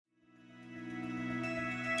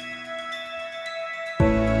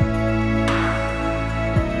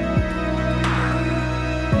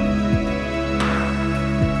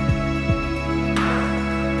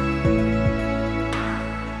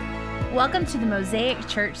Welcome to the Mosaic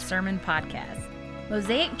Church Sermon Podcast.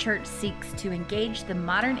 Mosaic Church seeks to engage the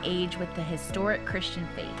modern age with the historic Christian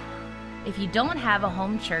faith. If you don't have a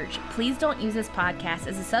home church, please don't use this podcast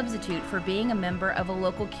as a substitute for being a member of a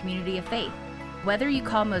local community of faith. Whether you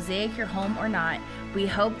call Mosaic your home or not, we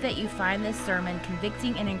hope that you find this sermon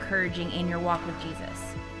convicting and encouraging in your walk with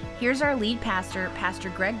Jesus. Here's our lead pastor,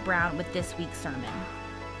 Pastor Greg Brown, with this week's sermon.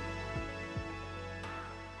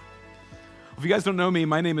 If you guys don't know me,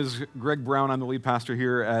 my name is Greg Brown. I'm the lead pastor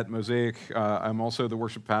here at Mosaic. I'm also the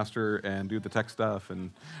worship pastor and do the tech stuff.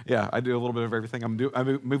 And yeah, I do a little bit of everything.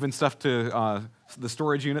 I'm moving stuff to the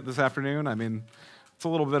storage unit this afternoon. I mean, it's a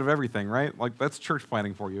little bit of everything, right? Like, that's church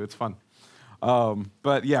planning for you. It's fun.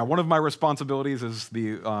 But yeah, one of my responsibilities is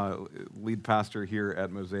the lead pastor here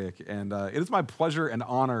at Mosaic. And it is my pleasure and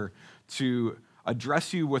honor to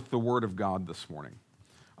address you with the Word of God this morning.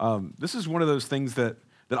 This is one of those things that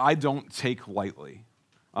I don't take lightly.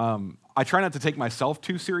 I try not to take myself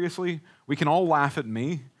too seriously. We can all laugh at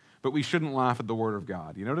me, but we shouldn't laugh at the Word of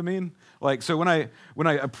God. You know what I mean? Like, so when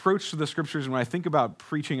I approach the Scriptures and when I think about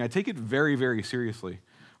preaching, I take it very, very seriously.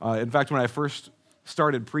 In fact, when I first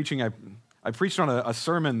started preaching, I preached on a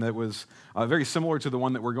sermon that was very similar to the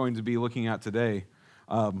one that we're going to be looking at today.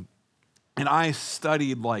 And I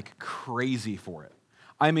studied like crazy for it.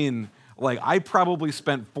 I mean, like, I probably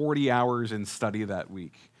spent 40 hours in study that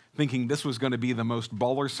week thinking this was going to be the most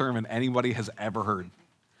baller sermon anybody has ever heard,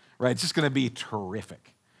 right? It's just going to be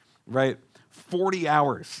terrific, right? 40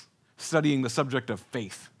 hours studying the subject of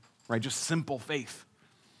faith, right? Just simple faith.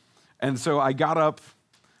 And so I got up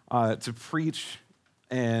to preach,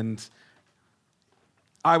 and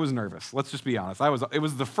I was nervous. Let's just be honest. It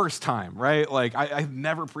was the first time, right? Like, I had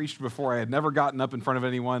never preached before. I had never gotten up in front of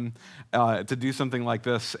anyone to do something like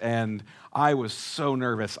this, and I was so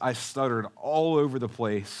nervous. I stuttered all over the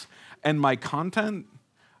place, and my content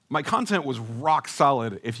was rock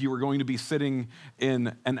solid if you were going to be sitting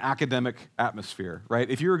in an academic atmosphere, right?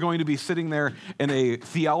 If you were going to be sitting there in a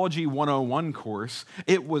Theology 101 course,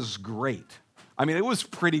 it was great. I mean, it was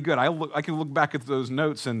pretty good. I can look back at those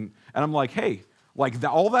notes, and I'm like, hey, like,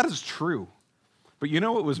 all that is true. But you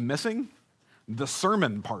know what was missing? The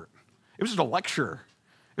sermon part. It was just a lecture.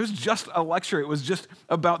 It was just a lecture. It was just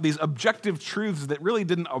about these objective truths that really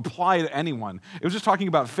didn't apply to anyone. It was just talking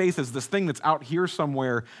about faith as this thing that's out here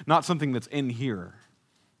somewhere, not something that's in here.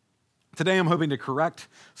 Today I'm hoping to correct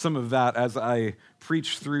some of that as I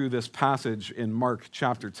preach through this passage in Mark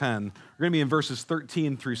chapter 10. We're going to be in verses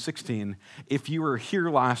 13 through 16. If you were here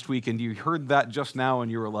last week and you heard that just now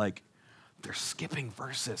and you were like, they're skipping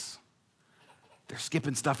verses. They're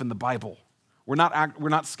skipping stuff in the Bible. We're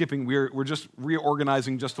not skipping. We're just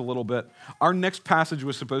reorganizing just a little bit. Our next passage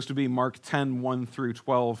was supposed to be Mark 10, 1 through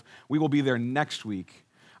 12. We will be there next week.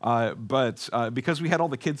 But because we had all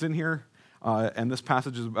the kids in here, and this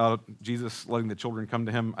passage is about Jesus letting the children come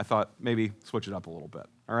to him, I thought maybe switch it up a little bit,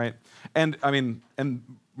 all right? And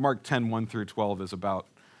Mark 10, 1 through 12 is about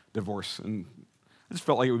divorce, and I just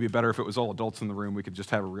felt like it would be better if it was all adults in the room. We could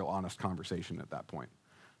just have a real honest conversation at that point.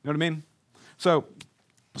 You know what I mean? So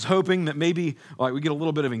I was hoping that maybe we get a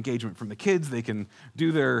little bit of engagement from the kids. They can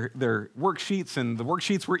do their worksheets, and the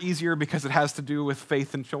worksheets were easier because it has to do with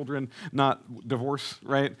faith and children, not divorce,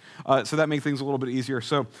 right? So that makes things a little bit easier.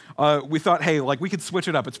 So we thought, hey, we could switch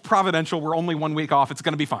it up. It's providential. We're only 1 week off. It's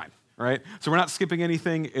going to be fine. Right? So we're not skipping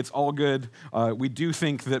anything. It's all good. We do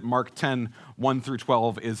think that Mark 10, 1 through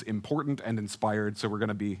 12 is important and inspired, so we're going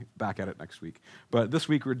to be back at it next week. But this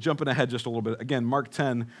week, we're jumping ahead just a little bit. Again, Mark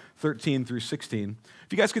 10, 13 through 16.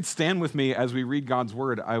 If you guys could stand with me as we read God's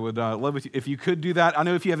word, I would love it if you could do that. I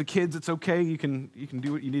know if you have kids, it's okay. You can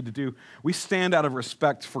do what you need to do. We stand out of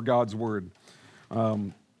respect for God's word.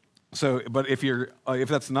 But if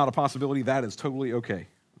that's not a possibility, that is totally okay.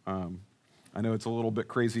 I know it's a little bit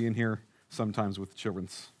crazy in here sometimes with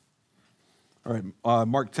children's. All right,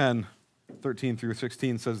 Mark 10, 13 through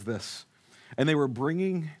 16 says this, "And they were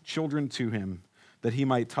bringing children to him that he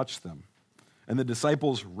might touch them, and the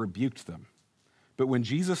disciples rebuked them. But when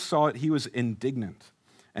Jesus saw it, he was indignant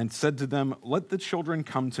and said to them, 'Let the children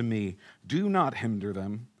come to me. Do not hinder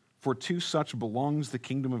them, for to such belongs the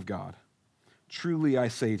kingdom of God. Truly I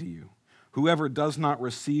say to you, whoever does not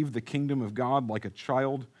receive the kingdom of God like a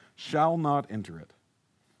child shall not enter it.'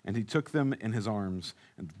 And he took them in his arms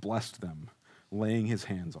and blessed them, laying his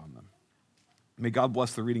hands on them." May God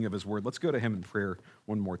bless the reading of his word. Let's go to him in prayer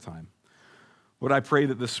one more time. Lord, I pray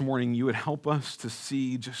that this morning you would help us to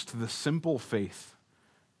see just the simple faith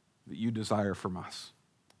that you desire from us.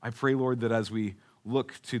 I pray, Lord, that as we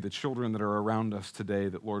look to the children that are around us today,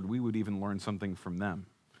 that, Lord, we would even learn something from them.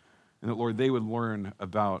 And that, Lord, they would learn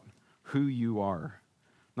about who you are,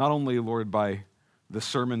 Not only, Lord, by the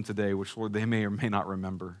sermon today, which, Lord, they may or may not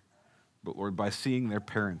remember, but, Lord, by seeing their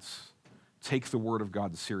parents take the word of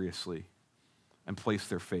God seriously and place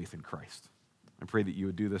their faith in Christ. I pray that you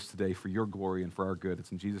would do this today for your glory and for our good.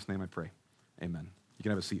 It's in Jesus' name I pray. Amen. You can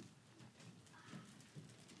have a seat.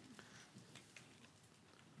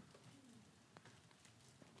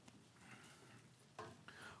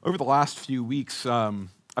 Over the last few weeks,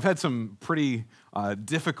 I've had some pretty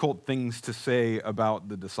difficult things to say about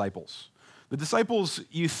the disciples. The disciples,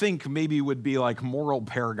 you think maybe would be like moral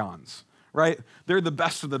paragons, right? They're the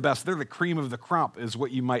best of the best. They're the cream of the crop is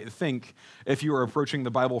what you might think if you were approaching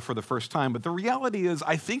the Bible for the first time. But the reality is,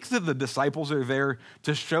 I think that the disciples are there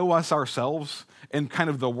to show us ourselves in kind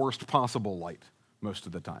of the worst possible light most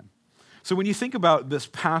of the time. So when you think about this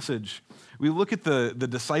passage, we look at the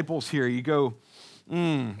disciples here, you go,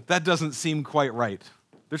 that doesn't seem quite right.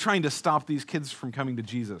 They're trying to stop these kids from coming to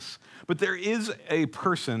Jesus. But there is a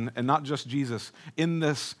person, and not just Jesus, in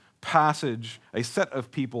this passage, a set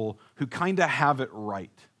of people who kind of have it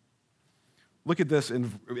right. Look at this in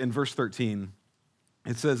verse 13.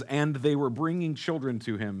 It says, "And they were bringing children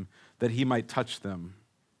to him that he might touch them."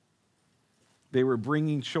 They were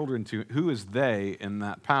bringing children to, who is they in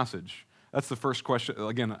that passage? That's the first question.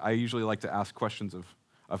 Again, I usually like to ask questions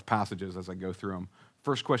of passages as I go through them.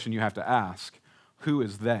 First question you have to ask, who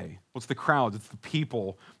is they? Well, it's the crowds, it's the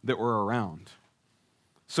people that were around.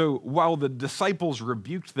 So while the disciples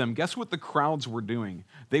rebuked them, guess what the crowds were doing?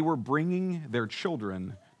 They were bringing their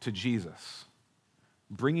children to Jesus.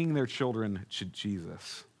 Bringing their children to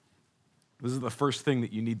Jesus. This is the first thing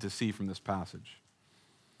that you need to see from this passage.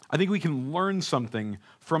 I think we can learn something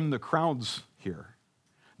from the crowds here.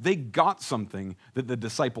 They got something that the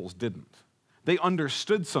disciples didn't. They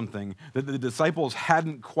understood something that the disciples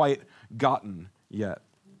hadn't quite gotten yet.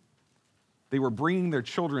 They were bringing their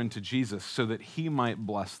children to Jesus so that he might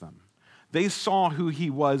bless them. They saw who he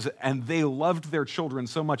was, and they loved their children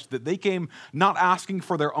so much that they came not asking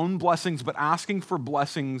for their own blessings, but asking for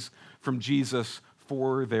blessings from Jesus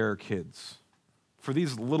for their kids, for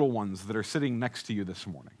these little ones that are sitting next to you this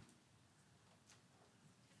morning.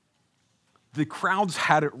 The crowds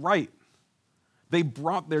had it right. They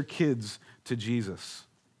brought their kids to Jesus.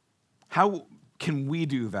 How can we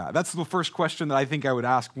do that? That's the first question that I think I would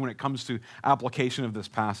ask when it comes to application of this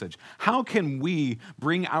passage. How can we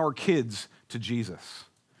bring our kids to Jesus?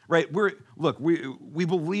 Right? We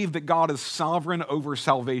believe that God is sovereign over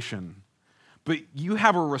salvation, but you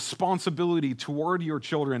have a responsibility toward your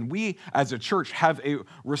children. We, as a church, have a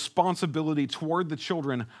responsibility toward the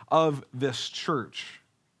children of this church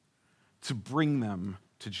to bring them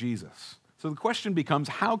to Jesus. So the question becomes,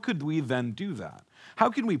 how could we then do that? How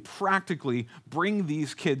can we practically bring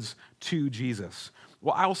these kids to Jesus?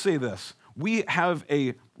 Well, I'll say this. We have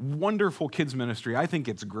a wonderful kids ministry. I think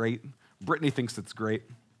it's great. Brittany thinks it's great.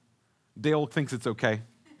 Dale thinks it's okay.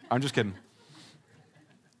 I'm just kidding.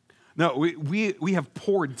 No, we have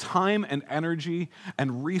poured time and energy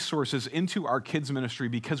and resources into our kids ministry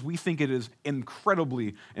because we think it is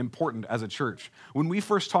incredibly important as a church. When we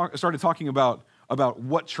first started talking about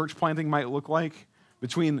what church planting might look like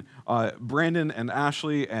between Brandon and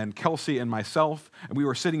Ashley and Kelsey and myself, and we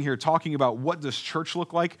were sitting here talking about what does church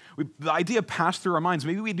look like, the idea passed through our minds.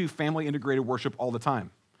 Maybe we do family integrated worship all the time.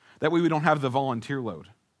 That way we don't have the volunteer load,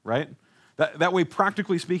 right? That way,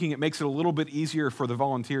 practically speaking, it makes it a little bit easier for the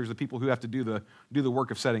volunteers, the people who have to do the work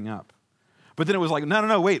of setting up. But then it was like,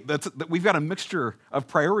 no, wait, we've got a mixture of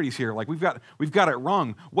priorities here. Like we've got it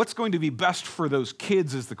wrong. What's going to be best for those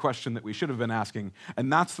kids is the question that we should have been asking,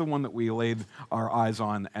 and that's the one that we laid our eyes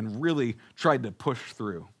on and really tried to push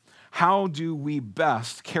through. How do we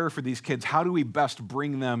best care for these kids? How do we best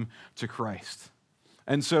bring them to Christ?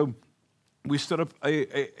 And so we stood up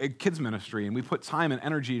a kids ministry, and we put time and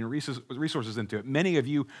energy and resources into it. Many of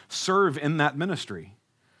you serve in that ministry,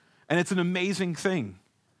 and it's an amazing thing.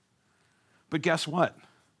 But guess what?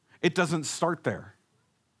 It doesn't start there.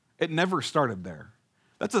 It never started there.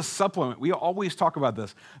 That's a supplement. We always talk about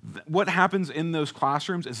this. What happens in those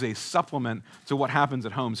classrooms is a supplement to what happens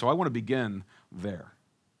at home. So I want to begin there.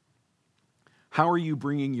 How are you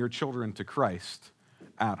bringing your children to Christ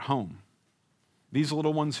at home? These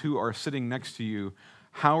little ones who are sitting next to you,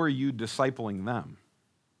 how are you discipling them?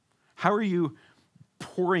 How are you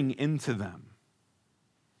pouring into them?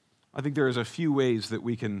 I think there's a few ways that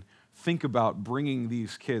we can think about bringing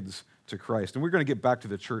these kids to Christ. And we're going to get back to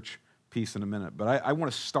the church piece in a minute, but I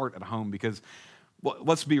want to start at home because, well,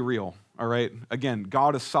 let's be real, all right? Again,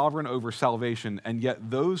 God is sovereign over salvation, and yet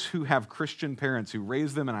those who have Christian parents who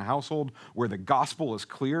raise them in a household where the gospel is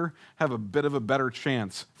clear have a bit of a better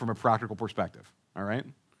chance from a practical perspective, all right?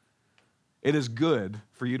 It is good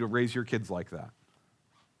for you to raise your kids like that.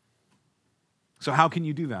 So how can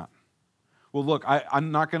you do that? Well, look,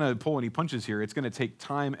 I'm not going to pull any punches here. It's going to take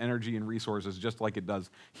time, energy, and resources just like it does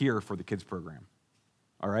here for the kids program.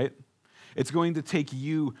 All right? It's going to take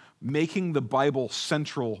you making the Bible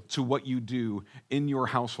central to what you do in your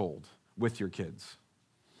household with your kids.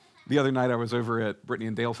 The other night I was over at Brittany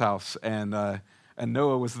and Dale's house, and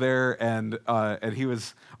Noah was there, and he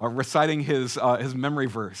was reciting his memory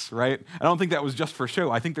verse, right? I don't think that was just for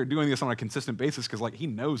show. I think they're doing this on a consistent basis because, like, he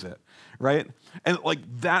knows it, right? And like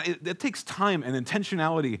that, it takes time and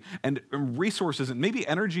intentionality and resources and maybe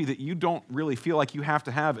energy that you don't really feel like you have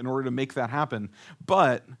to have in order to make that happen.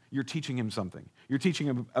 But you're teaching him something. You're teaching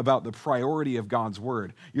him about the priority of God's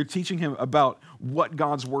word. You're teaching him about what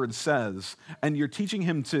God's word says, and you're teaching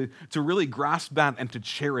him to really grasp that and to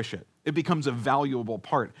cherish it. It becomes a valuable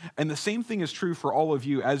part. And the same thing is true for all of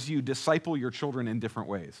you as you disciple your children in different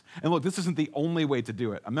ways. And look, this isn't the only way to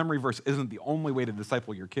do it. A memory verse isn't the only way to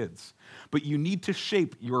disciple your kids. But you need to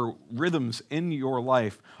shape your rhythms in your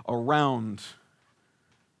life around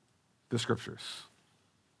the scriptures.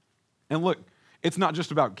 And look, it's not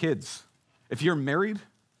just about kids. If you're married,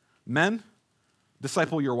 men,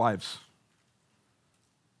 disciple your wives.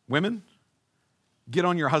 Women, get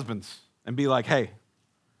on your husbands and be like, hey,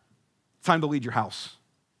 it's time to lead your house,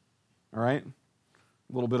 all right?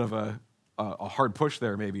 A little bit of a hard push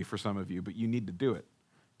there maybe for some of you, but you need to do it.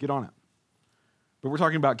 Get on it. But we're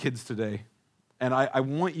talking about kids today, and I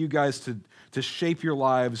want you guys to shape your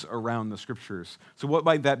lives around the scriptures. So what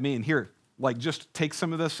might that mean? Here, like just take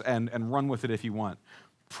some of this and run with it if you want.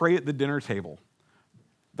 Pray at the dinner table.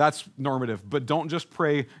 That's normative, but don't just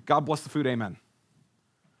pray, God bless the food, amen.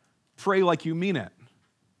 Pray like you mean it,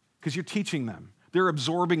 because you're teaching them. They're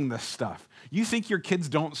absorbing this stuff. You think your kids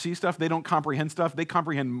don't see stuff, they don't comprehend stuff, they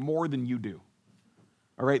comprehend more than you do.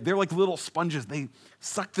 All right? They're like little sponges. They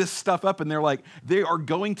suck this stuff up, and they are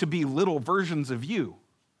going to be little versions of you.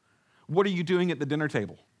 What are you doing at the dinner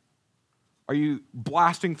table? Are you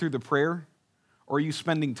blasting through the prayer, or are you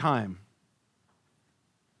spending time?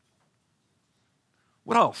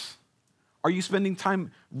 What else? Are you spending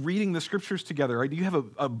time reading the scriptures together? Do you have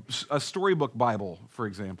a storybook Bible, for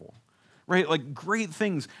example? Right? Like great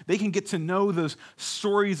things. They can get to know those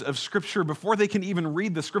stories of Scripture before they can even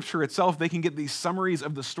read the Scripture itself. They can get these summaries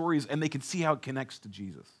of the stories, and they can see how it connects to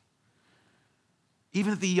Jesus.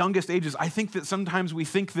 Even at the youngest ages, I think that sometimes we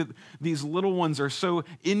think that these little ones are so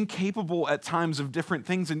incapable at times of different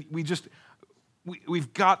things, and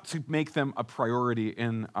we've got to make them a priority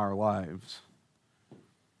in our lives.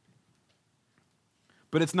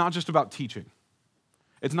 But it's not just about teaching.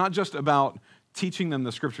 It's not just about teaching them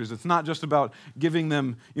the scriptures. It's not just about giving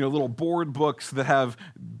them, little board books that have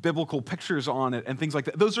biblical pictures on it and things like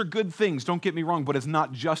that. Those are good things, don't get me wrong, but it's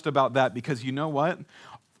not just about that, because you know what?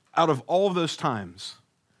 Out of all of those times,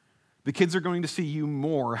 the kids are going to see you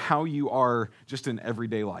more how you are just in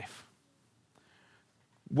everyday life.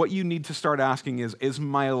 What you need to start asking is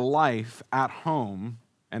my life at home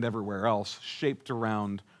and everywhere else shaped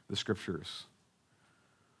around the scriptures?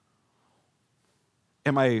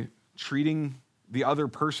 Am I treating the other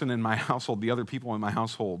person in my household, the other people in my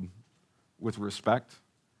household, with respect?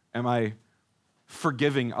 Am I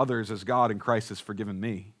forgiving others as God in Christ has forgiven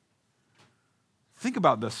me? Think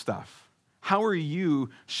about this stuff. How are you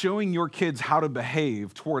showing your kids how to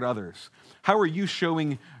behave toward others? How are you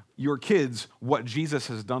showing your kids what Jesus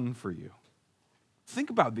has done for you? Think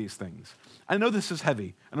about these things. I know this is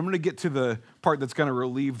heavy, and I'm going to get to the part that's going to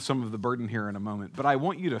relieve some of the burden here in a moment, but I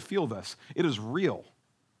want you to feel this. It is real.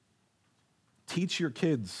 Teach your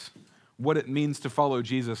kids what it means to follow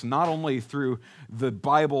Jesus, not only through the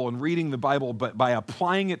Bible and reading the Bible, but by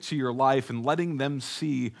applying it to your life and letting them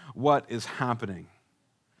see what is happening.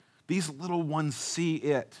 These little ones see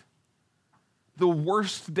it. The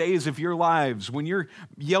worst days of your lives, when you're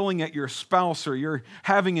yelling at your spouse or you're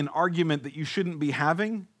having an argument that you shouldn't be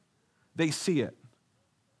having, they see it.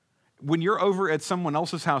 When you're over at someone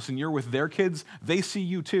else's house and you're with their kids, they see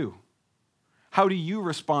you too. How do you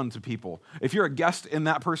respond to people? If you're a guest in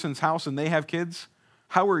that person's house and they have kids,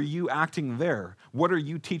 how are you acting there? What are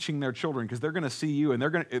you teaching their children? Because they're going to see you and they're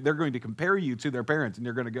going to compare you to their parents, and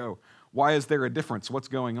you're going to go, why is there a difference? What's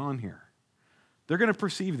going on here? They're going to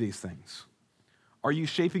perceive these things. Are you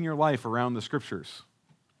shaping your life around the scriptures?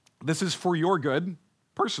 This is for your good,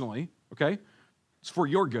 personally, okay? It's for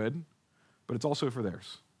your good, but it's also for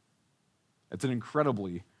theirs. It's an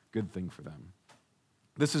incredibly good thing for them.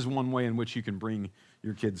 This is one way in which you can bring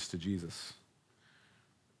your kids to Jesus.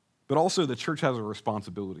 But also the church has a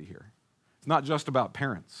responsibility here. It's not just about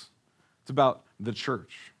parents. It's about the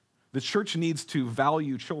church. The church needs to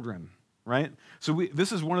value children. right? So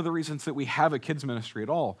this is one of the reasons that we have a kids ministry at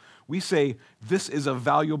all. We say this is a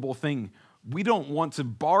valuable thing. We don't want to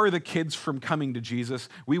bar the kids from coming to Jesus.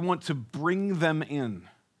 We want to bring them in.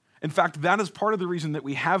 In fact, that is part of the reason that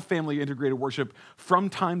we have family integrated worship from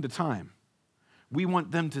time to time. We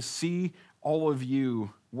want them to see all of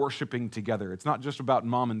you worshiping together. It's not just about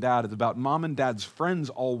mom and dad. It's about mom and dad's friends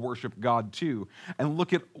all worship God too. And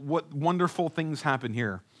look at what wonderful things happen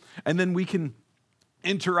here. And then we can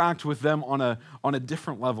interact with them on a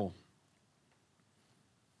different level.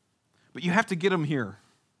 But you have to get them here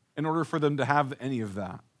in order for them to have any of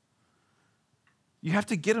that. You have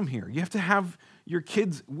to get them here. You have to have your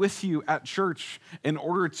kids with you at church in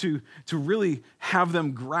order to really have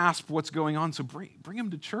them grasp what's going on. So bring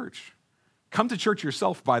them to church. Come to church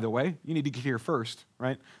yourself, by the way. You need to get here first,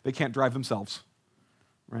 right? They can't drive themselves,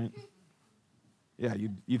 right? Yeah,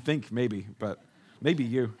 you'd think maybe, but maybe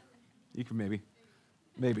you. You can maybe.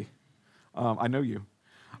 I know you.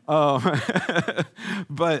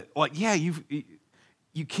 But like, yeah,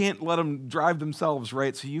 you can't let them drive themselves,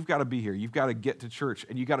 right? So you've got to be here. You've got to get to church,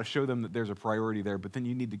 and you got to show them that there's a priority there. But then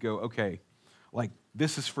you need to go, okay, like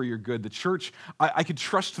this is for your good. The church, I could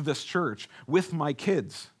trust this church with my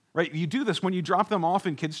kids, right? You do this when you drop them off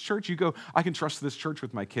in kids' church. You go, I can trust this church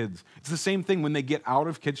with my kids. It's the same thing when they get out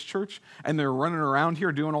of kids' church and they're running around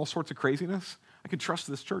here doing all sorts of craziness. I can trust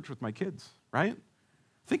this church with my kids, right?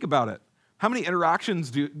 Think about it. How many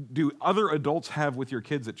interactions do other adults have with your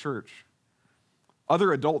kids at church?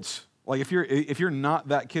 Other adults, like if you're not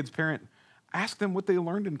that kid's parent, ask them what they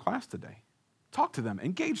learned in class today. Talk to them,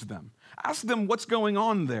 engage them. Ask them what's going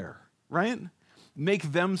on there, right?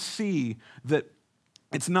 Make them see that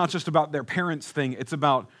it's not just about their parents' thing, it's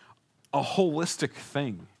about a holistic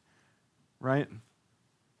thing, right?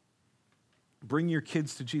 Bring your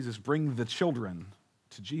kids to Jesus. Bring the children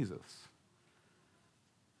to Jesus.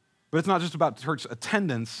 But it's not just about church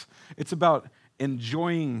attendance. It's about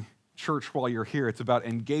enjoying church while you're here. It's about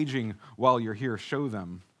engaging while you're here. Show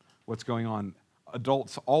them what's going on.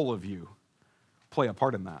 Adults, all of you, play a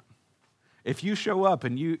part in that. If you show up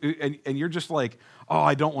and you're just like, oh,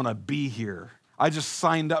 I don't want to be here. I just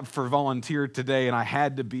signed up for volunteer today and I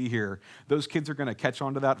had to be here. Those kids are going to catch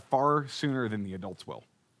on to that far sooner than the adults will.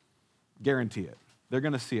 Guarantee it. They're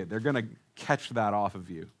going to see it. They're going to catch that off of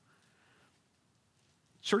you.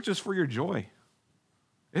 Church is for your joy.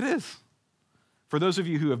 It is. For those of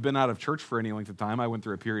you who have been out of church for any length of time, I went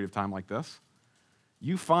through a period of time like this,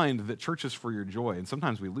 you find that church is for your joy, and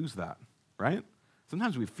sometimes we lose that, right?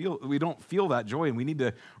 Sometimes we don't feel that joy, and we need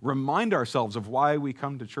to remind ourselves of why we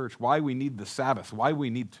come to church, why we need the Sabbath, why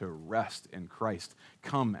we need to rest in Christ.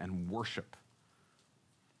 Come and worship.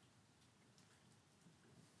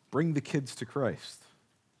 Bring the kids to Christ,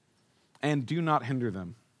 and do not hinder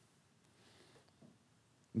them.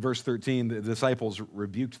 In verse 13, the disciples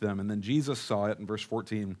rebuked them, and then Jesus saw it in verse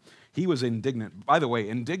 14. He was indignant. By the way,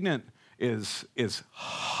 indignant is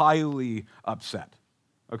highly upset,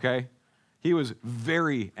 okay? He was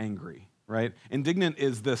very angry, right? Indignant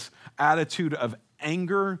is this attitude of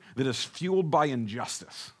anger that is fueled by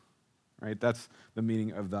injustice, right? That's the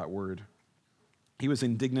meaning of that word. He was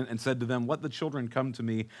indignant and said to them, "Let the children come to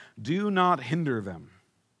me. Do not hinder them."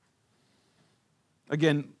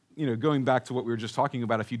 Again, going back to what we were just talking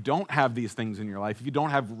about, if you don't have these things in your life, if you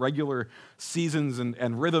don't have regular seasons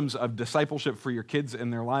and rhythms of discipleship for your kids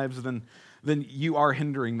in their lives, then you are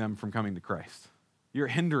hindering them from coming to Christ. You're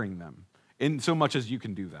hindering them in so much as you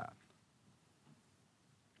can do that.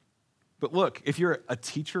 But look, if you're a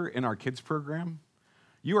teacher in our kids program,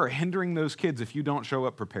 you are hindering those kids if you don't show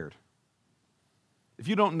up prepared. If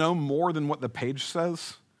you don't know more than what the page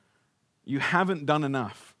says, you haven't done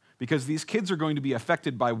enough. Because these kids are going to be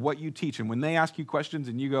affected by what you teach. And when they ask you questions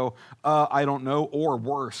and you go, I don't know, or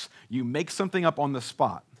worse, you make something up on the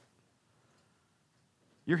spot,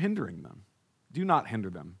 you're hindering them. Do not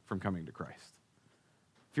hinder them from coming to Christ.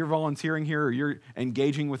 If you're volunteering here or you're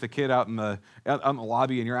engaging with a kid out in the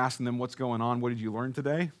lobby and you're asking them what's going on, what did you learn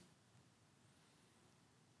today?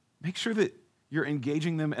 Make sure that you're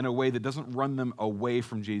engaging them in a way that doesn't run them away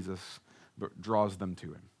from Jesus, but draws them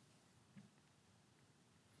to him.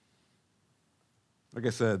 Like I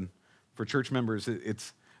said, for church members,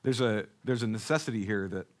 there's a necessity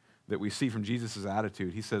here that we see from Jesus'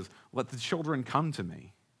 attitude. He says, let the children come to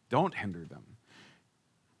me. Don't hinder them.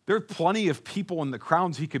 There are plenty of people in the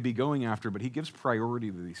crowds he could be going after, but he gives priority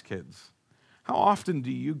to these kids. How often do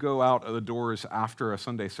you go out of the doors after a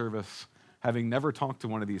Sunday service having never talked to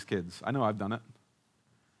one of these kids? I know I've done it.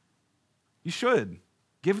 You should.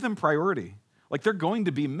 Give them priority. Like they're going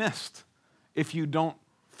to be missed if you don't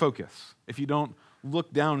focus, if you don't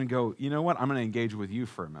look down and go, you know what, I'm going to engage with you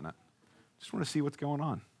for a minute. Just want to see what's going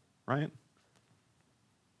on, right?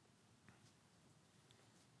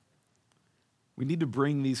 We need to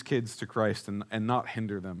bring these kids to Christ and not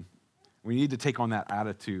hinder them. We need to take on that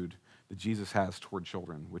attitude that Jesus has toward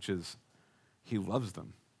children, which is he loves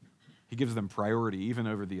them. He gives them priority even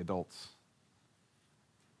over the adults.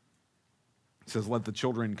 He says, let the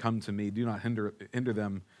children come to me. Do not hinder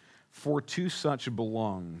them, for to such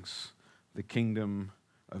belongs the kingdom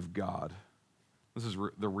of God. This is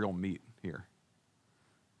the real meat here.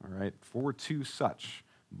 All right? For to such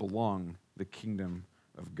belong the kingdom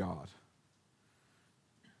of God.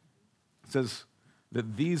 It says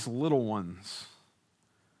that these little ones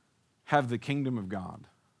have the kingdom of God.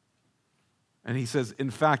 And he says,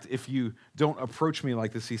 in fact, if you don't approach me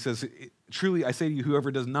like this, he says, truly I say to you,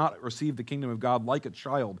 whoever does not receive the kingdom of God like a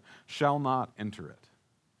child shall not enter it.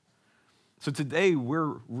 So today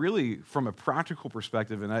we're really, from a practical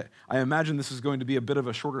perspective, and I imagine this is going to be a bit of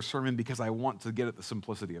a shorter sermon because I want to get at the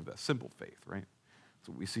simplicity of this. Simple faith, right? That's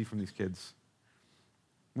what we see from these kids.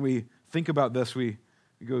 When we think about this, we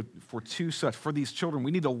go for these children,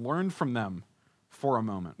 we need to learn from them for a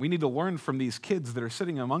moment. We need to learn from these kids that are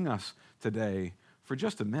sitting among us today for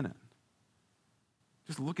just a minute.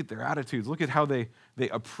 Just look at their attitudes. Look at how they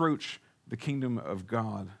approach the kingdom of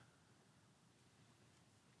God.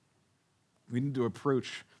 We need to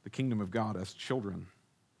approach the kingdom of God as children.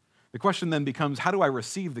 The question then becomes, how do I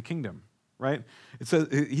receive the kingdom? Right?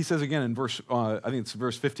 He says again in verse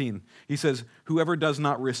 15. He says, "Whoever does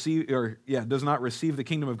not receive the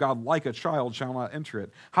kingdom of God like a child shall not enter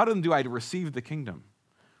it." How then do I receive the kingdom?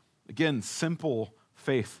 Again, simple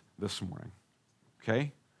faith this morning.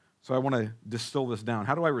 Okay? So I want to distill this down.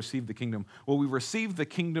 How do I receive the kingdom? Well, we receive the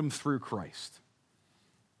kingdom through Christ.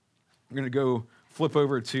 I'm going to go flip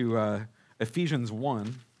over to Ephesians 1,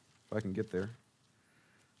 if I can get there.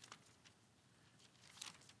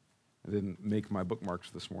 I didn't make my bookmarks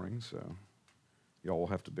this morning, so y'all will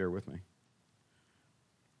have to bear with me.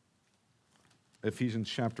 Ephesians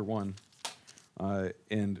chapter 1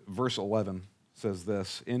 and verse 11 says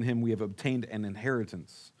this, "In him we have obtained an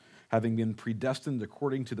inheritance, having been predestined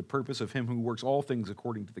according to the purpose of him who works all things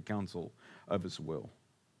according to the counsel of his will."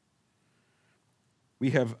 We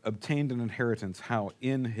have obtained an inheritance. How?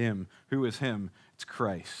 In him. Who is him? It's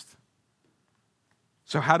Christ.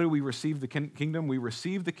 So how do we receive the kingdom? We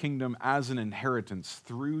receive the kingdom as an inheritance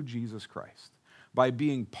through Jesus Christ, by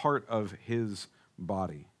being part of his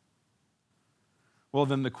body. Well,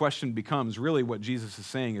 then the question becomes, really what Jesus is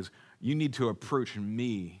saying is, you need to approach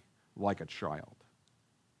me like a child.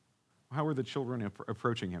 How are the children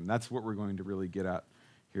approaching him? That's what we're going to really get at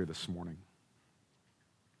here this morning.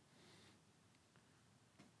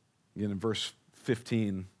 Again, in verse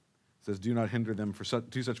 15, it says, "Do not hinder them, for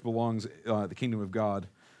to such belongs the kingdom of God.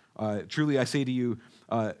 Truly I say to you,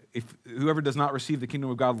 if whoever does not receive the kingdom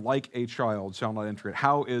of God like a child shall not enter it."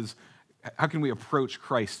 How can we approach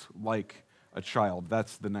Christ like a child?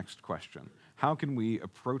 That's the next question. How can we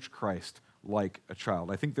approach Christ like a child?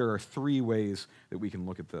 I think there are three ways that we can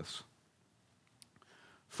look at this.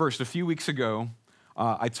 First, a few weeks ago,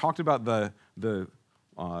 I talked about the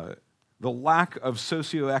lack of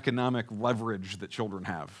socioeconomic leverage that children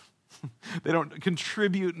have. They don't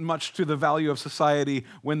contribute much to the value of society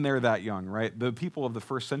when they're that young, right? The people of the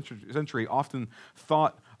first century often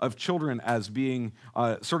thought of children as being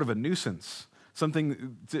sort of a nuisance,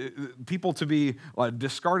 people to be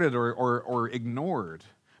discarded or ignored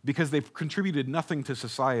because they've contributed nothing to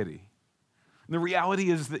society. And the reality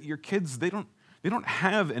is that your kids, they don't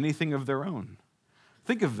have anything of their own.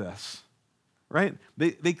 Think of this. Right?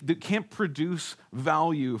 They can't produce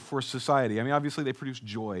value for society. I mean, obviously they produce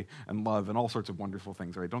joy and love and all sorts of wonderful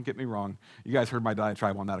things, right? Don't get me wrong. You guys heard my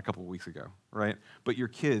diatribe on that a couple of weeks ago, right? But your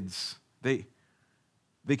kids, they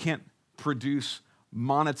can't produce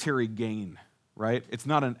monetary gain, right? It's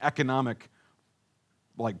not an economic,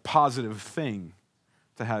 positive thing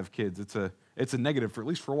to have kids. It's a negative, at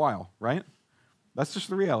least for a while, right? That's just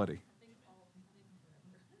the reality.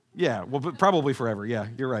 Yeah, well, but probably forever. Yeah,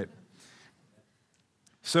 you're right.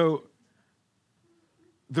 So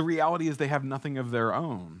the reality is they have nothing of their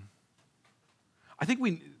own. I think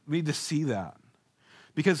we need to see that,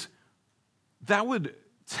 because that would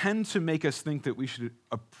tend to make us think that we should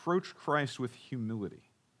approach Christ with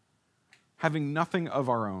humility, having nothing of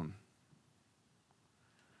our own.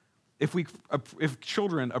 If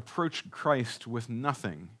children approach Christ with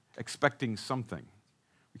nothing, expecting something,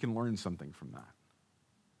 we can learn something from that.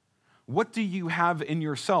 What do you have in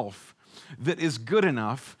yourself that is good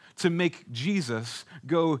enough to make Jesus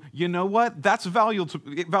go, you know what? That's valuable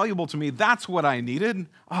to me. That's what I needed.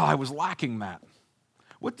 Oh, I was lacking that.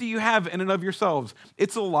 What do you have in and of yourselves?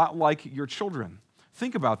 It's a lot like your children.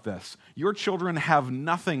 Think about this. Your children have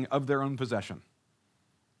nothing of their own possession.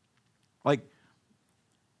 Like,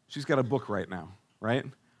 she's got a book right now, right?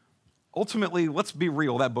 Ultimately, let's be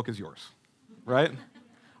real, that book is yours, right?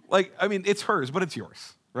 Like, I mean, it's hers, but it's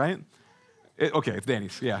yours, right? Okay, it's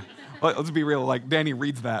Danny's, yeah. Let's be real, like, Danny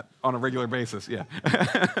reads that on a regular basis, yeah.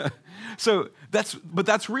 So,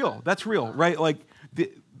 that's real, right? Like,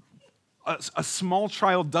 a small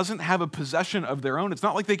child doesn't have a possession of their own. It's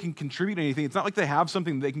not like they can contribute anything. It's not like they have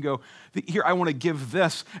something they can go, here, I want to give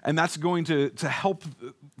this, and that's going to help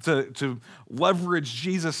to leverage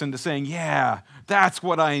Jesus into saying, yeah, that's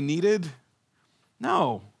what I needed.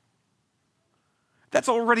 No. That's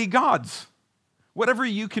already God's. Whatever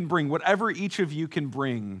you can bring, whatever each of you can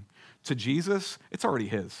bring to Jesus, it's already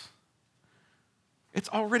his. It's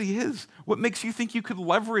already his. What makes you think you could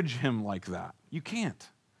leverage him like that? You can't.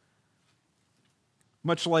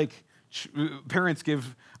 Much like parents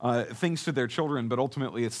give things to their children, but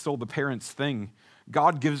ultimately it's still the parent's thing.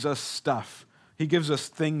 God gives us stuff. He gives us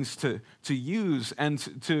things to use and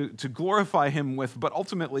to glorify him with, but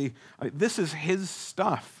ultimately, this is his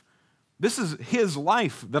stuff. This is his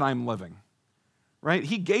life that I'm living, right?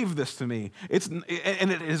 He gave this to me.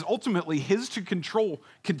 And it is ultimately his to control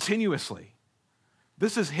continuously.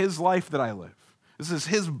 This is his life that I live. This is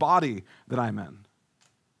his body that I'm in.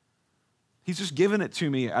 He's just given it to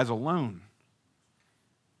me as a loan.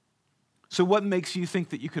 So what makes you think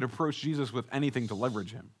that you could approach Jesus with anything to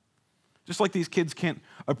leverage him? Just like these kids can't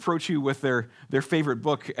approach you with their favorite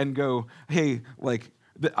book and go, hey, like,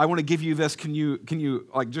 I want to give you this. Can you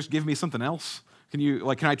like just give me something else? Can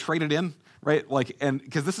I trade it in? Right? Like, and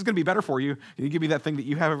because this is going to be better for you. Can you give me that thing that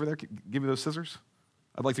you have over there? Give me those scissors.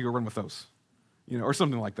 I'd like to go run with those, or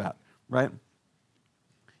something like that, right?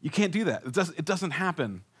 You can't do that. It doesn't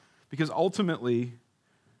happen. Because ultimately,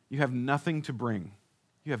 you have nothing to bring.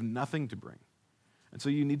 You have nothing to bring. And so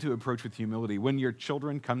you need to approach with humility. When your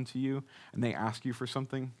children come to you and they ask you for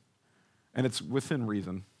something, and it's within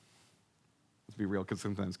reason, let's be real, because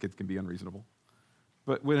sometimes kids can be unreasonable.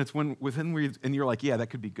 But when it's within reason, and you're like, yeah, that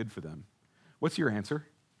could be good for them, what's your answer?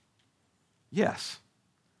 Yes.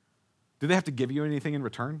 Do they have to give you anything in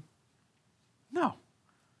return? No.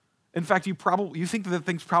 In fact, you think that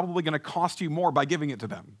thing's probably going to cost you more by giving it to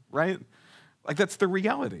them, right? Like, that's the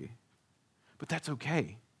reality. But that's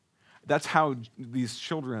okay. That's how these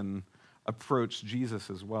children approach Jesus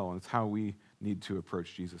as well, and it's how we need to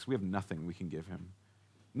approach Jesus. We have nothing we can give him,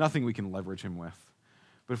 nothing we can leverage him with.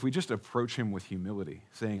 But if we just approach him with humility,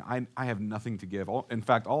 saying, I have nothing to give. In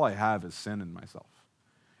fact, all I have is sin in myself.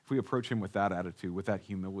 If we approach him with that attitude, with that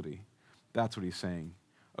humility, that's what he's saying.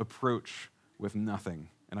 Approach with nothing,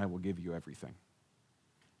 and I will give you everything.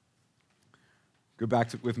 Go back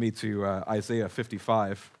with me to Isaiah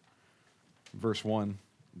 55, verse 1.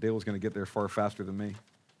 Dale's going to get there far faster than me.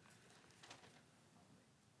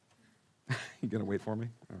 You going to wait for me?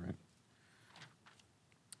 All right.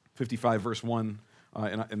 55, verse 1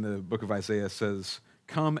 in the book of Isaiah says,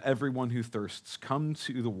 "Come, everyone who thirsts, come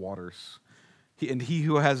to the waters. And he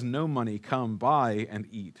who has no money, come, buy and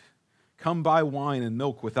eat. Come buy wine and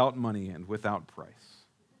milk without money and without price."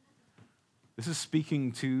 This is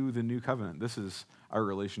speaking to the new covenant. This is our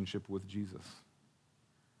relationship with Jesus.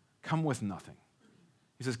 Come with nothing.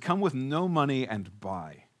 He says, come with no money and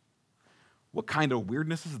buy. What kind of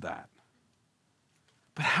weirdness is that?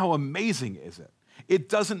 But how amazing is it? It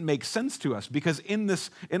doesn't make sense to us because in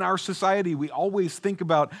our society, we always think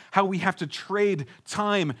about how we have to trade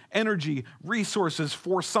time, energy, resources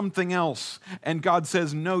for something else. And God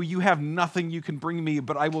says, no, you have nothing you can bring me,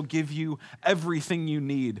 but I will give you everything you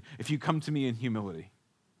need if you come to me in humility.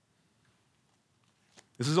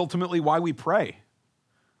 This is ultimately why we pray.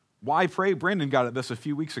 Why pray? Brandon got at this a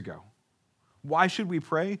few weeks ago. Why should we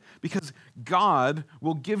pray? Because God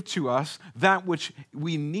will give to us that which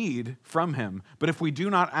we need from him. But if we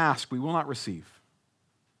do not ask, we will not receive.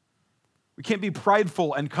 We can't be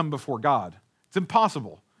prideful and come before God. It's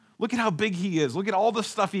impossible. Look at how big he is. Look at all the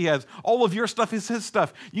stuff he has. All of your stuff is his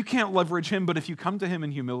stuff. You can't leverage him, but if you come to him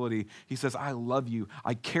in humility, he says, I love you,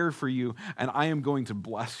 I care for you, and I am going to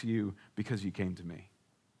bless you because you came to me.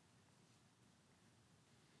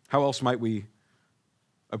 How else might we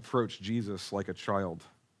approach Jesus like a child?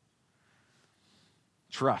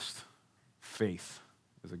 Trust, faith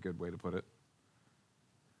is a good way to put it.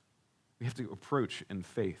 We have to approach in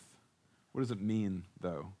faith. What does it mean,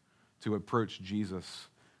 though, to approach Jesus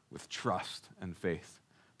with trust and faith?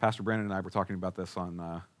 Pastor Brandon and I were talking about this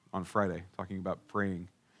on Friday, talking about praying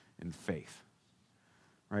in faith,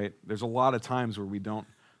 right? There's a lot of times where we don't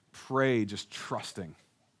pray just trusting.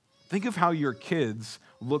 Think of how your kids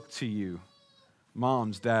look to you,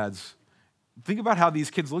 moms, dads. Think about how these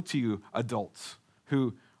kids look to you, adults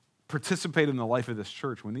who participate in the life of this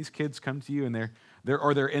church. When these kids come to you and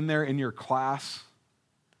they're in there in your class,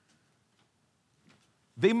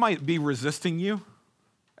 they might be resisting you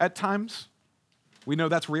at times. We know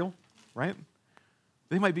that's real, right?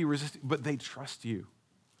 They might be resisting, but they trust you.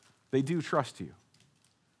 They do trust you.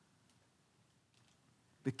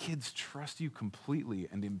 The kids trust you completely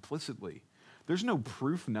and implicitly. There's no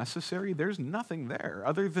proof necessary. There's nothing there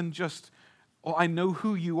other than just, oh, I know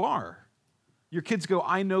who you are. Your kids go,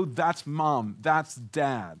 I know that's mom, that's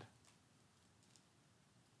dad.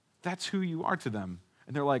 That's who you are to them.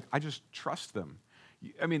 And they're like, I just trust them.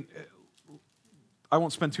 I mean, I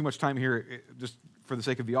won't spend too much time here just for the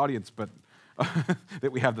sake of the audience, but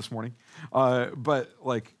that we have this morning. But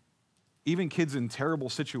like, even kids in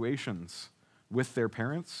terrible situations with their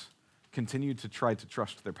parents continue to try to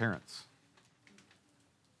trust their parents.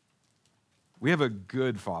 We have a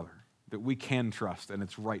good Father that we can trust, and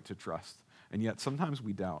it's right to trust. And yet sometimes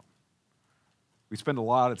we doubt. We spend a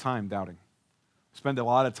lot of time doubting. We spend a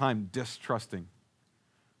lot of time distrusting.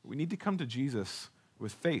 We need to come to Jesus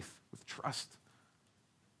with faith, with trust.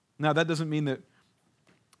 Now, that doesn't mean that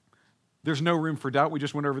there's no room for doubt. We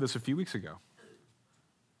just went over this a few weeks ago.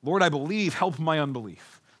 Lord, I believe, help my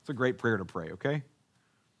unbelief. It's a great prayer to pray, okay?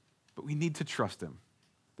 But we need to trust him.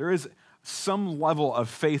 There is some level of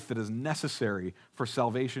faith that is necessary for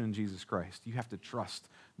salvation in Jesus Christ. You have to trust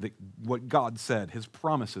that what God said, his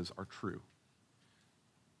promises are true.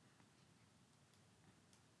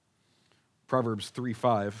 Proverbs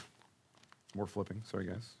 3:5. More flipping, sorry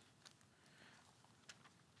guys.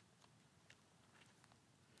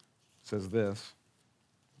 It says this,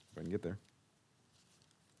 if I can get there.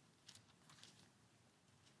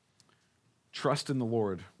 Trust in the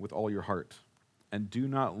Lord with all your heart, and do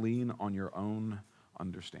not lean on your own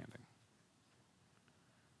understanding.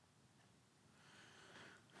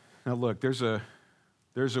 Now look, there's a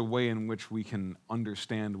way in which we can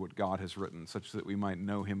understand what God has written such that we might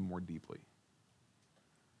know him more deeply.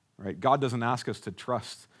 Right? God doesn't ask us to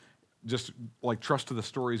trust, just like trust to the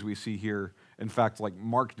stories we see here. In fact, like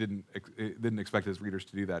Mark didn't expect his readers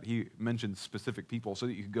to do that. He mentioned specific people so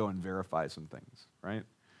that you could go and verify some things, right?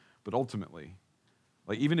 But ultimately,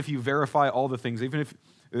 like even if you verify all the things, even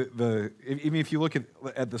if you look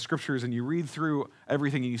at the scriptures and you read through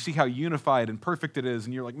everything and you see how unified and perfect it is,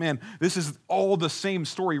 and you're like, man, this is all the same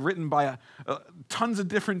story written by tons of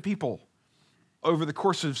different people over the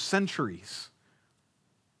course of centuries.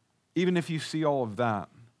 Even if you see all of that,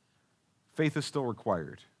 faith is still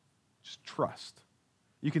required. Just trust.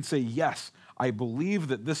 You can say, yes, I believe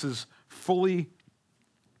that this is fully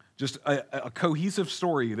just a cohesive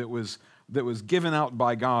story that was given out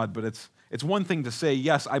by God, but it's one thing to say,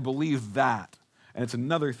 yes, I believe that, and it's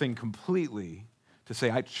another thing completely to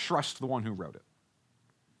say, I trust the one who wrote it.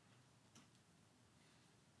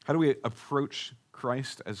 How do we approach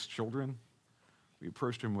Christ as children? We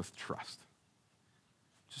approach him with trust.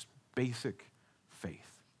 Just basic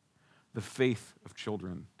faith. The faith of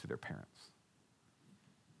children to their parents.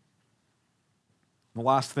 The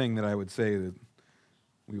last thing that I would say that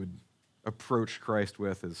we would approach Christ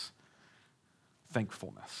with is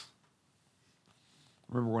thankfulness.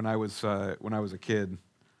 I remember when I was a kid,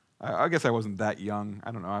 I guess I wasn't that young.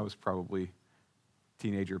 I don't know, I was probably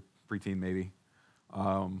teenager, preteen maybe.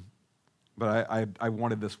 But I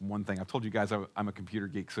wanted this one thing. I've told you guys I'm a computer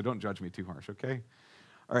geek, so don't judge me too harsh, okay?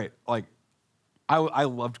 All right, like, I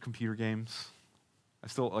loved computer games. I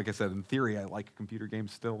still, like I said, in theory, I like computer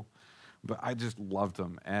games still, but I just loved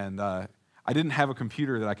them. And I didn't have a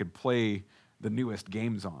computer that I could play the newest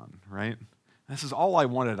games on, right? This is all I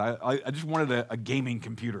wanted. I just wanted a gaming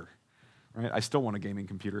computer, right? I still want a gaming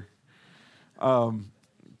computer.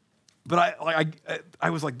 But I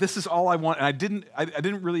was like, this is all I want, and I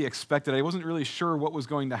didn't really expect it. I wasn't really sure what was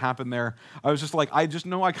going to happen there. I was just like, I just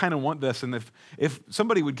know I kind of want this, and if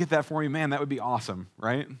somebody would get that for me, man, that would be awesome,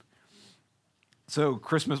 right? So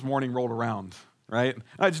Christmas morning rolled around, right?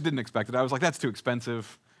 I just didn't expect it. I was like, that's too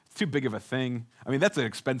expensive. It's too big of a thing. I mean, that's an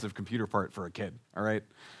expensive computer part for a kid, all right?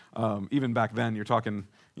 Even back then, you're talking,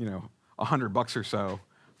 $100 or so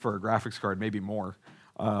for a graphics card, maybe more.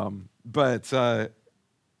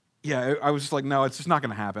 Yeah, I was just like, no, it's just not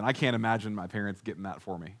going to happen. I can't imagine my parents getting that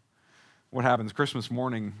for me. What happens? Christmas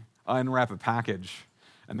morning, I unwrap a package,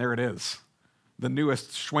 and there it is. The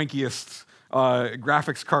newest, schwankiest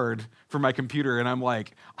graphics card for my computer, and I'm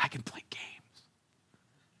like, I can play games.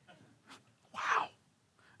 Wow.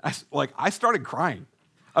 I started crying.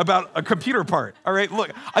 about a computer part. All right,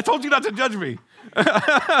 look, I told you not to judge me.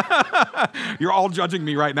 You're all judging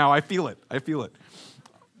me right now. I feel it.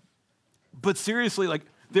 But seriously, like,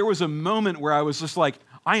 there was a moment where I was just like,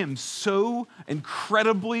 I am so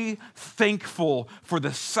incredibly thankful for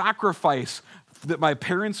the sacrifice that my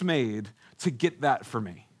parents made to get that for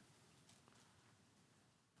me.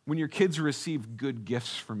 When your kids receive good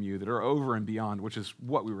gifts from you that are over and beyond, which is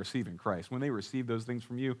what we receive in Christ, when they receive those things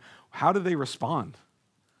from you, how do they respond?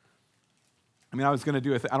 I mean, I was going to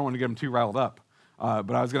do I don't want to get them too riled up,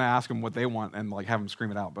 but I was going to ask them what they want and like have them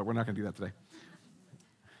scream it out, but we're not going to do that today.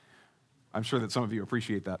 I'm sure that some of you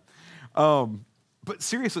appreciate that. But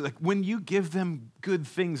seriously, like when you give them good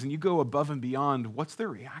things and you go above and beyond, what's their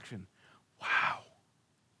reaction? Wow,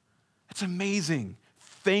 that's amazing.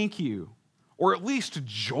 Thank you. Or at least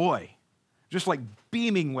joy, just like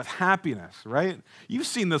beaming with happiness, right? You've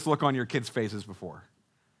seen this look on your kids' faces before.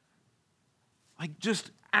 Like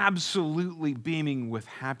just absolutely beaming with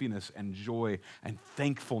happiness and joy and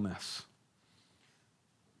thankfulness.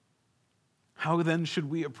 How then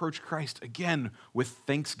should we approach Christ? Again, with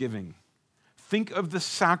thanksgiving. Think of the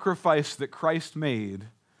sacrifice that Christ made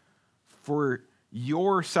for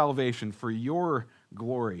your salvation, for your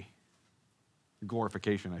glory,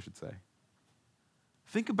 glorification, I should say.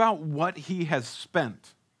 Think about what he has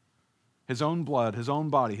spent, his own blood, his own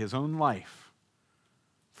body, his own life,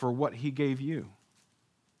 for what he gave you.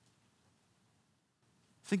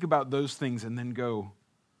 Think about those things and then go,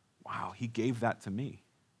 wow, he gave that to me.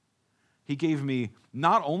 He gave me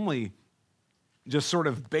not only just sort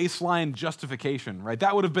of baseline justification, right?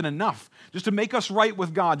 That would have been enough just to make us right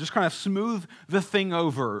with God, just kind of smooth the thing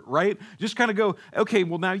over, right? Just kind of go, okay,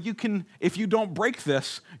 well now you can, if you don't break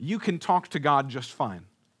this, you can talk to God just fine,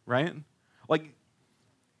 right? Like,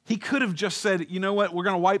 he could have just said, you know what, we're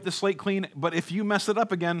going to wipe the slate clean, but if you mess it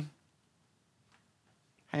up again,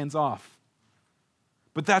 hands off.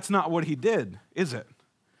 But that's not what he did, is it?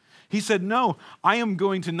 He said, no, I am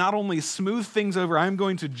going to not only smooth things over, I am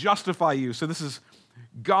going to justify you. So this is,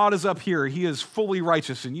 God is up here, he is fully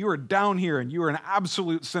righteous, and you are down here, and you are an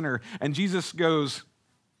absolute sinner. And Jesus goes,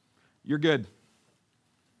 you're good.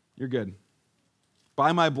 You're good.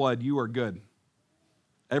 By my blood, you are good.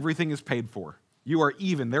 Everything is paid for. You are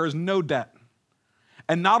even. There is no debt.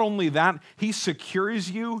 And not only that, he secures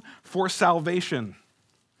you for salvation.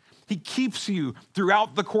 He keeps you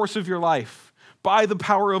throughout the course of your life by the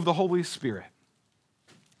power of the Holy Spirit.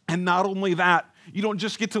 And not only that, you don't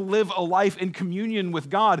just get to live a life in communion with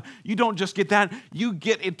God. You don't just get that. You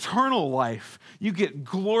get eternal life. You get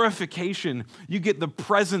glorification. You get the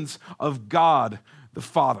presence of God, the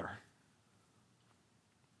Father.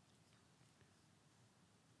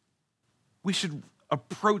 We should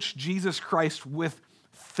approach Jesus Christ with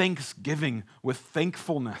thanksgiving, with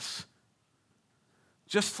thankfulness,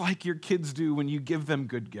 just like your kids do when you give them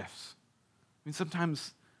good gifts. I mean,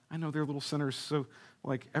 sometimes I know they're little sinners, so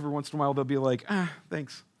like every once in a while they'll be like,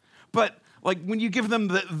 thanks. But like when you give them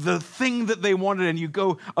the thing that they wanted and you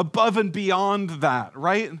go above and beyond that,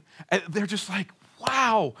 right? And they're just like,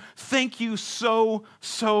 wow, thank you so,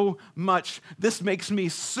 so much. This makes me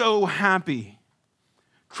so happy.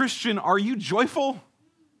 Christian, are you joyful?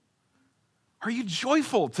 Are you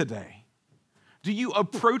joyful today? Do you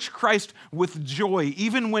approach Christ with joy,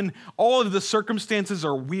 even when all of the circumstances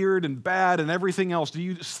are weird and bad and everything else? Do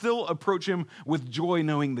you still approach him with joy,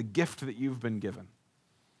 knowing the gift that you've been given?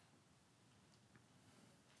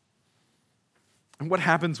 And what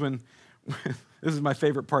happens when, this is my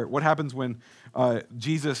favorite part, what happens when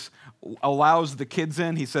Jesus allows the kids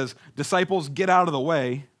in? He says, disciples, get out of the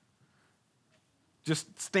way.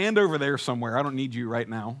 Just stand over there somewhere. I don't need you right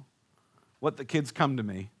now. Let the kids come to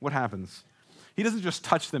me. What happens? He doesn't just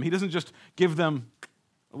touch them. He doesn't just give them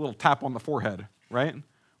a little tap on the forehead, right?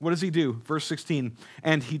 What does he do? Verse 16,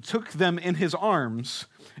 and he took them in his arms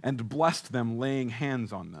and blessed them, laying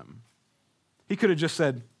hands on them. He could have just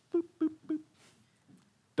said, boop, boop, boop,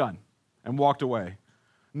 done, and walked away.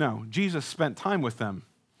 No, Jesus spent time with them.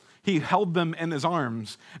 He held them in his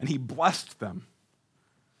arms and he blessed them.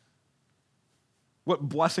 What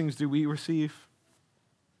blessings do we receive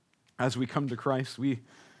as we come to Christ? We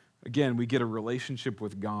get a relationship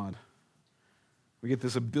with God. We get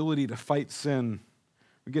this ability to fight sin.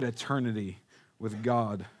 We get eternity with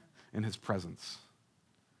God in his presence.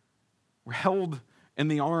 We're held in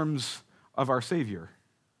the arms of our Savior.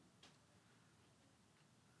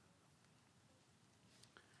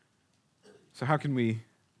 So how can we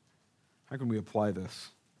apply this?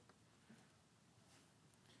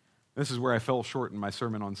 This is where I fell short in my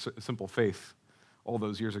sermon on simple faith all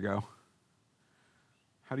those years ago.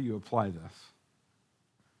 How do you apply this?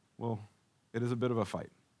 Well, it is a bit of a fight.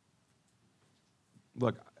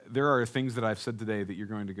 look, there are things that I've said today that you're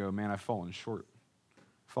going to go, man, I've fallen short,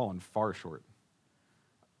 fallen far short.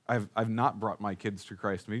 I've not brought my kids to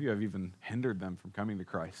Christ. Maybe I've even hindered them from coming to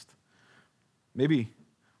Christ. Maybe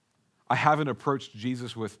I haven't approached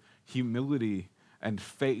Jesus with humility and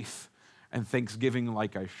faith and thanksgiving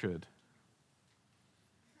like I should.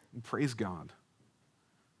 And praise God.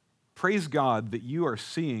 Praise God that you are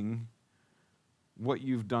seeing what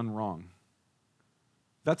you've done wrong.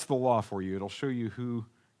 That's the law for you. It'll show you who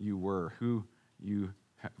you were, who you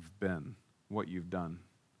have been, what you've done.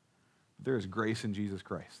 There is grace in Jesus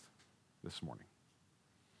Christ this morning.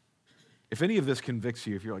 If any of this convicts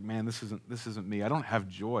you, if you're like, man, this isn't me, I don't have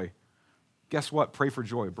joy, guess what? Pray for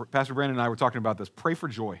joy. Pastor Brandon and I were talking about this. Pray for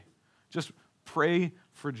joy. Just pray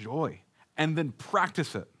for joy and then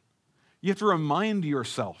practice it. You have to remind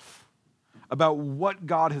yourself about what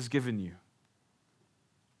God has given you.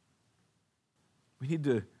 We need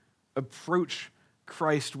to approach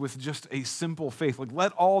Christ with just a simple faith. Like,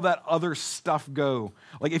 let all that other stuff go.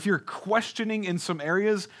 Like, if you're questioning in some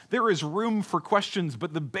areas, there is room for questions,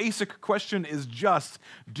 but the basic question is just,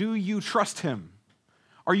 do you trust him?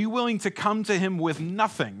 Are you willing to come to him with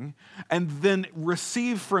nothing and then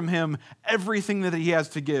receive from him everything that he has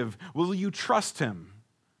to give? Will you trust him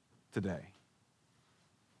today?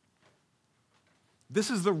 This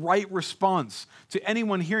is the right response to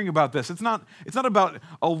anyone hearing about this. It's not about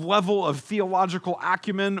a level of theological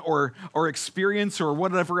acumen or experience or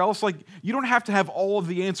whatever else. Like, you don't have to have all of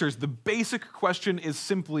the answers. The basic question is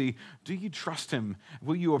simply, do you trust him?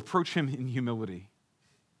 Will you approach him in humility?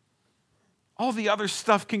 All the other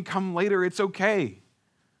stuff can come later. It's okay.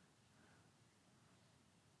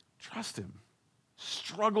 Trust him.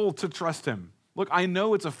 Struggle to trust him. Look, I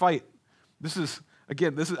know it's a fight.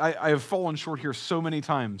 I have fallen short here so many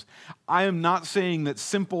times. I am not saying that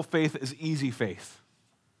simple faith is easy faith.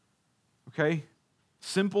 Okay?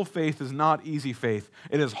 Simple faith is not easy faith.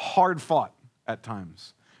 It is hard fought at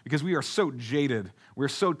times because we are so jaded. We're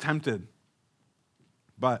so tempted.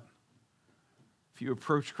 But if you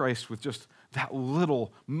approach Christ with just that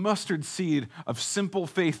little mustard seed of simple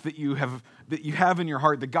faith that you have in your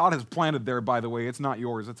heart, that God has planted there, by the way, it's not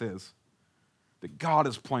yours, it's his. That God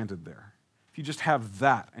has planted there. If you just have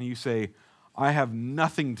that and you say, I have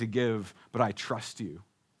nothing to give, but I trust you,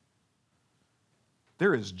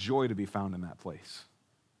 there is joy to be found in that place.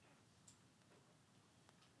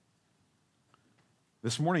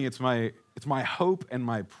 This morning, it's my hope and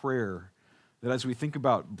my prayer that as we think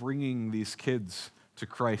about bringing these kids to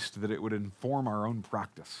Christ, that it would inform our own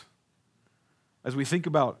practice. As we think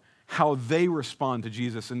about how they respond to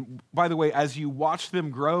Jesus. And by the way, as you watch them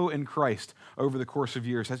grow in Christ over the course of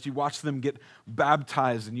years, as you watch them get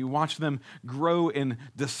baptized and you watch them grow in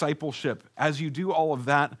discipleship, as you do all of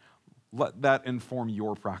that, let that inform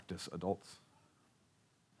your practice, adults.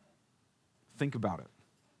 Think about it.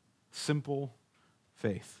 Simple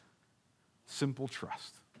faith, simple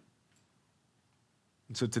trust.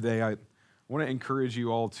 And so today, I want to encourage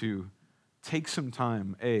you all to take some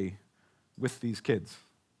time, with these kids.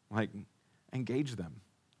 Like, engage them,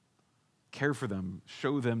 care for them,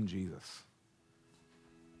 show them Jesus.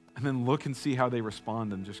 And then look and see how they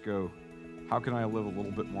respond and just go, how can I live a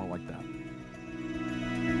little bit more like that?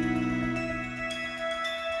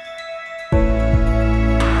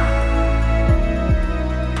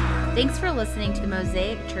 Thanks for listening to the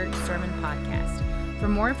Mosaic Church Sermon Podcast. For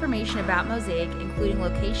more information about Mosaic, including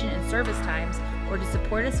location and service times, or to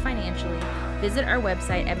support us financially, visit our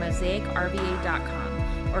website at mosaicrva.com.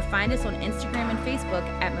 or find us on Instagram and Facebook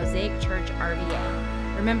at Mosaic Church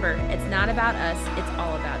RVA. Remember, it's not about us, it's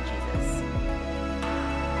all about Jesus.